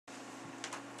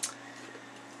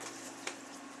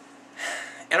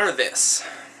Enter this.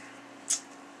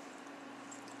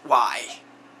 Why?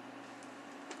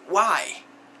 Why?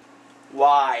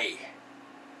 Why?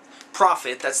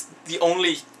 Profit, that's the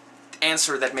only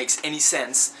answer that makes any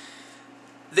sense.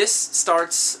 This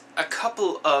starts a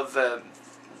couple of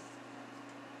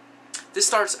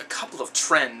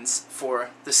trends for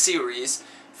the series.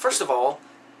 First of all,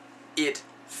 it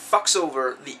fucks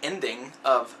over the ending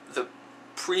of the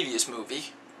previous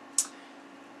movie,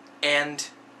 and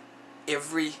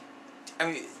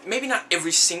maybe not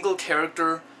every single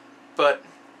character, but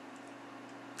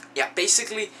yeah,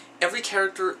 basically every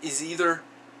character is either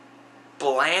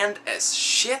bland as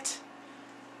shit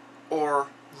or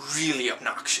really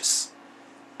obnoxious.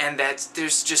 And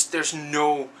there's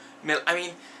no middle. I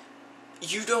mean,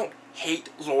 you don't hate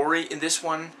Lori in this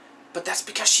one, but that's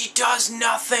because she does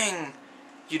nothing.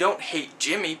 You don't hate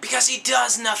Jimmy because he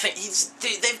does nothing.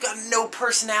 They've got no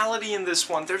personality in this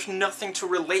one. There's nothing to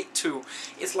relate to.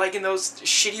 It's like in those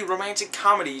shitty romantic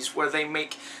comedies where they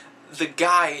make the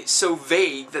guy so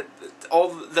vague that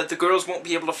the girls won't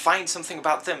be able to find something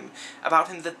about him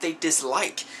that they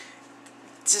dislike.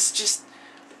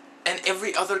 And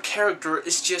every other character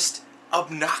is just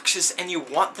obnoxious, and you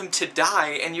want them to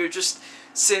die, and you're just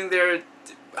sitting there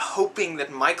hoping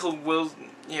that Michael will,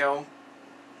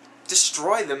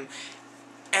 destroy them.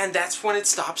 And that's when it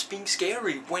stops being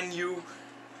scary. When you're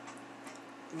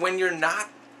not...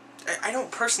 I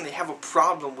don't personally have a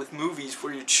problem with movies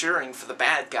where you're cheering for the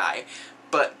bad guy,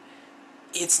 but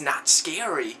it's not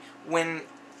scary when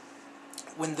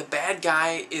the bad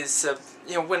guy is,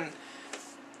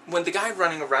 when the guy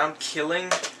running around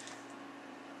killing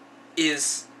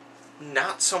is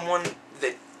not someone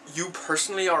that you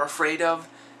personally are afraid of,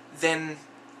 then,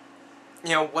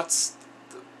 what's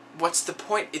the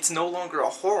point? It's no longer a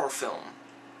horror film.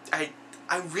 I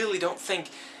really don't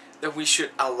think that we should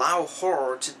allow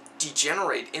horror to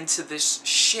degenerate into this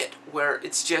shit where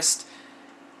it's just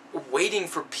waiting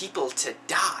for people to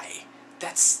die.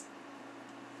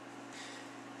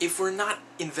 If we're not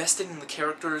invested in the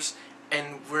characters,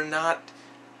 and we're not,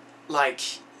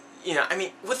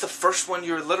 with the first one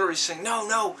you're literally saying,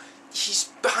 no, he's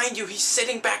behind you, he's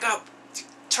sitting back up,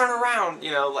 turn around,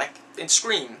 like in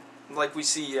Scream, like we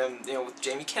see, with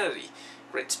Jamie Kennedy,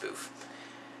 great spoof.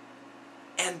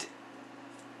 And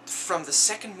from the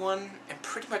second one, and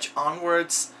pretty much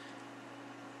onwards,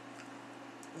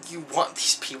 you want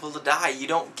these people to die. You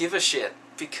don't give a shit,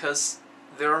 because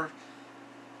they're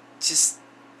just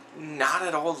not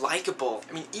at all likable.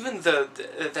 I mean, even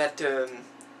that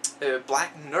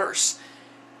black nurse,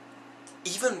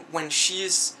 even when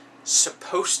she's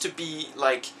supposed to be,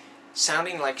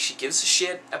 sounding like she gives a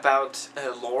shit about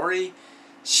Lori,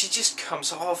 she just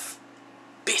comes off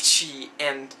bitchy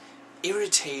and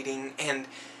irritating, and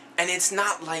it's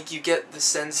not like you get the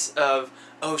sense of,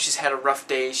 oh, she's had a rough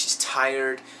day, she's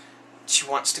tired, she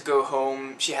wants to go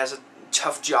home, she has a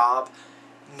tough job.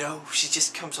 No, she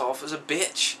just comes off as a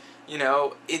bitch,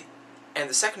 and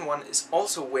the second one is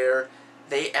also where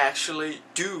they actually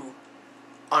do,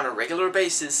 on a regular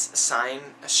basis, assign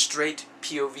a straight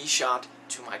POV shot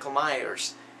to Michael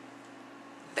Myers.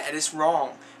 That is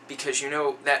wrong, because,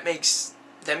 that means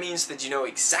that you know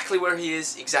exactly where he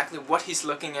is, exactly what he's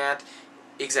looking at,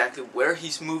 exactly where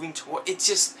he's moving toward.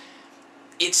 It's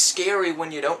scary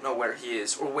when you don't know where he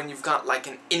is, or when you've got,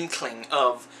 an inkling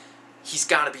of he's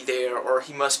gotta be there, or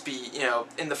he must be,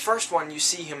 in the first one you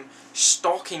see him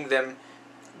stalking them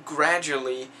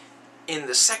gradually. In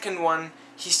the second one,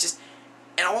 he's just...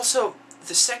 And also,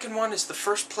 the second one is the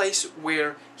first place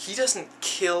where he doesn't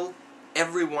kill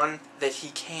everyone that he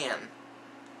can.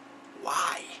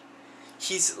 Why?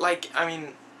 He's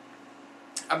I'm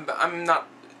not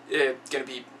gonna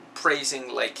be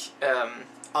praising,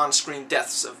 on-screen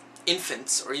deaths of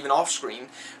infants, or even off-screen,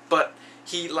 but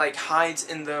he, hides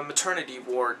in the maternity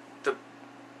ward,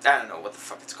 I don't know what the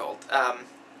fuck it's called,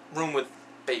 room with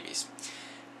babies.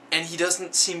 And he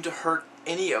doesn't seem to hurt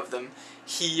any of them.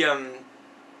 He,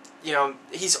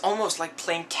 he's almost like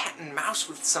playing cat and mouse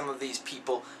with some of these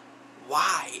people.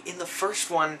 Why? In the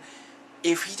first one,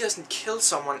 if he doesn't kill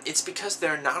someone, it's because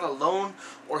they're not alone,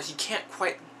 or he can't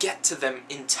quite get to them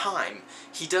in time.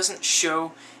 He doesn't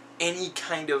show any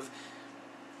kind of...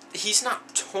 He's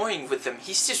not toying with them,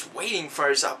 he's just waiting for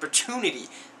his opportunity.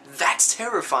 That's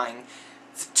terrifying.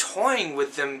 Toying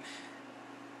with them...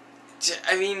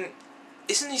 I mean,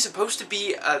 isn't he supposed to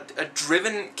be a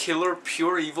driven killer,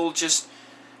 pure evil, just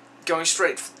going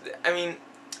straight... I mean,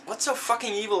 what's so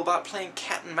fucking evil about playing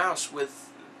cat and mouse with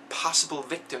possible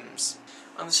victims?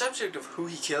 On the subject of who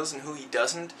he kills and who he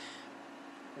doesn't,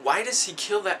 why does he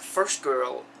kill that first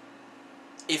girl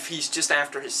if he's just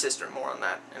after his sister? More on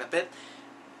that in a bit.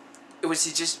 Was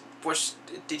he just,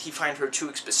 did he find her too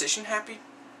exposition happy?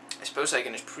 I suppose I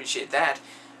can appreciate that.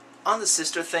 On the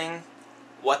sister thing,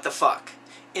 what the fuck?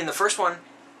 In the first one,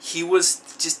 he was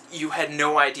just, you had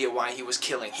no idea why he was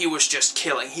killing. He was just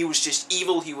killing. He was just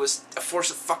evil. He was a force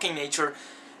of fucking nature.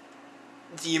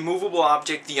 The immovable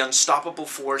object, the unstoppable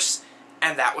force,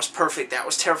 and that was perfect. That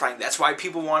was terrifying. That's why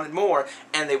people wanted more,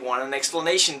 and they wanted an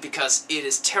explanation, because it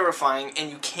is terrifying, and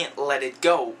you can't let it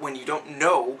go. When you don't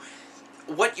know,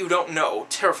 what you don't know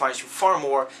terrifies you far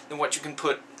more than what you can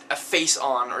put a face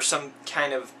on, or some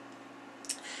kind of...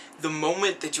 The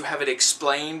moment that you have it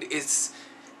explained, it's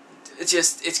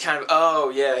kind of, oh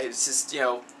yeah, it's just, you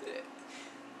know...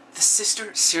 The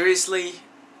sister, seriously...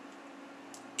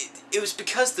 It was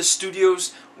because the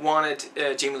studios wanted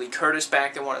Jamie Lee Curtis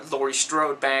back, they wanted Laurie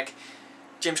Strode back.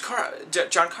 John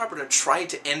Carpenter tried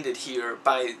to end it here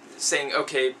by saying,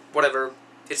 okay, whatever,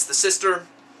 it's the sister,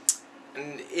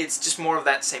 and it's just more of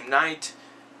that same night,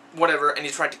 whatever, and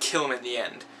he tried to kill him in the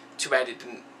end. Too bad it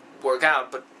didn't work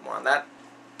out, but more on that.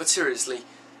 But seriously,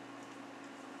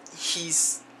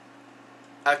 he's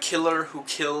a killer who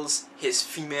kills his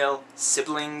female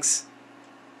siblings.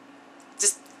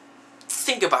 Just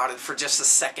think about it for just a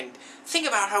second. Think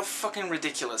about how fucking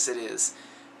ridiculous it is.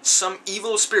 Some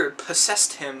evil spirit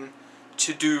possessed him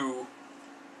to do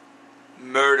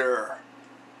murder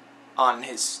on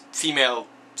his female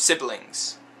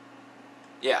siblings.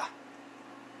 Yeah.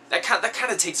 That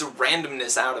kind of takes a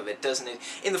randomness out of it, doesn't it?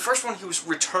 In the first one, he was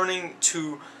returning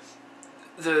to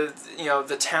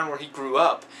the town where he grew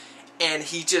up, and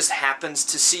he just happens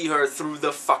to see her through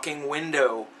the fucking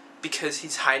window because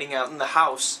he's hiding out in the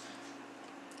house.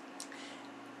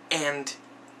 And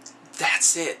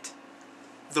that's it.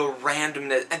 The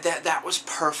randomness, and that was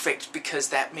perfect, because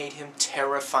that made him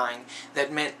terrifying.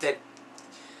 That meant that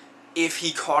if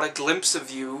he caught a glimpse of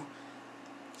you,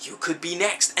 you could be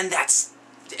next. And that's,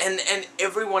 and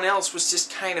everyone else was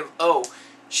just kind of, oh,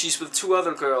 she's with two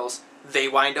other girls, they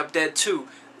wind up dead too.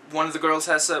 One of the girls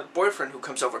has a boyfriend who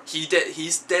comes over,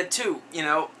 he's dead too, you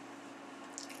know.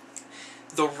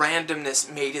 The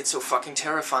randomness made it so fucking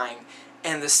terrifying,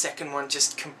 and the second one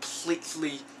just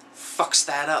completely fucks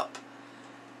that up.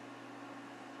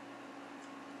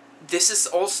 This is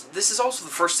also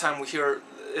the first time we hear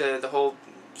the whole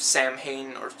Sam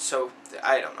Hain, or so,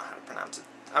 I don't know how to pronounce it.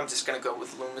 I'm just gonna go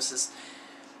with Loomis's.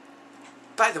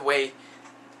 By the way,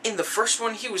 in the first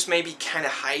one, he was maybe kind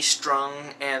of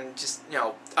high-strung and just, you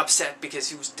know, upset because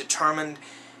he was determined.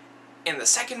 In the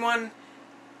second one,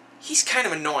 he's kind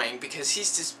of annoying because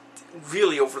he's just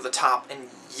really over the top and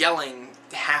yelling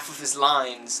half of his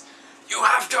lines. You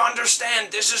have to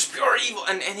understand, this is pure evil.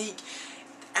 And he,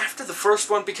 after the first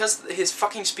one, because his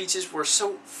fucking speeches were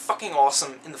so fucking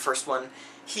awesome in the first one,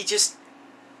 he just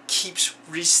keeps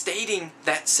restating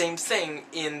that same thing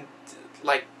in,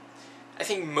 like, I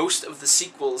think most of the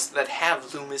sequels that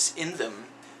have Loomis in them,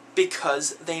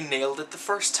 because they nailed it the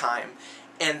first time.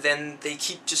 And then they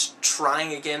keep just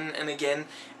trying again and again,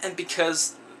 and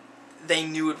because they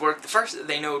knew it worked the first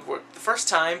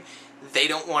time, they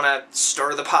don't want to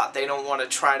stir the pot. They don't want to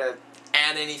try to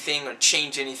add anything or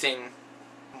change anything.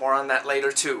 More on that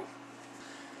later too.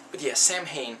 But yeah, Sam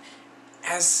Hain,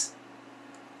 as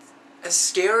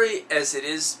scary as it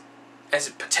is, as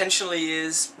it potentially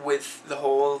is, with the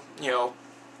whole, you know,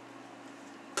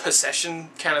 possession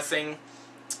kind of thing,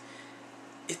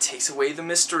 it takes away the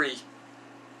mystery.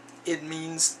 It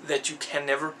means that you can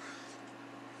never...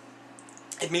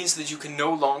 It means that you can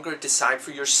no longer decide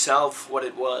for yourself what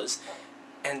it was.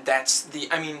 And that's the...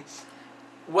 I mean,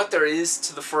 what there is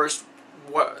to the first...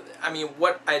 what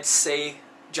I'd say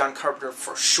John Carpenter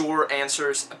for sure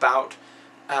answers about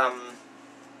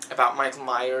Michael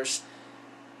Myers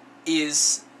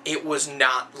is, it was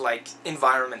not like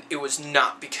environment. It was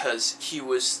not because he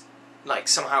was like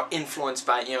somehow influenced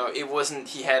by, you know, it wasn't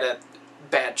he had a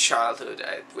bad childhood,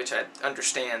 which I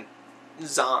understand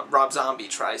Rob Zombie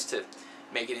tries to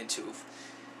make it into.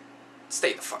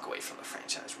 Stay the fuck away from the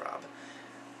franchise, Rob.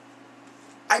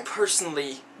 I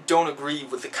personally don't agree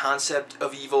with the concept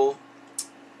of evil,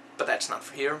 but that's not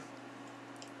for here.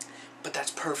 But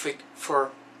that's perfect for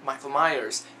Michael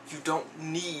Myers. You don't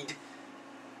need...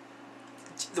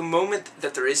 The moment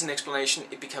that there is an explanation,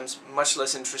 it becomes much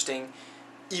less interesting,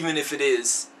 even if it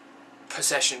is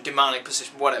possession, demonic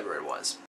possession, whatever it was.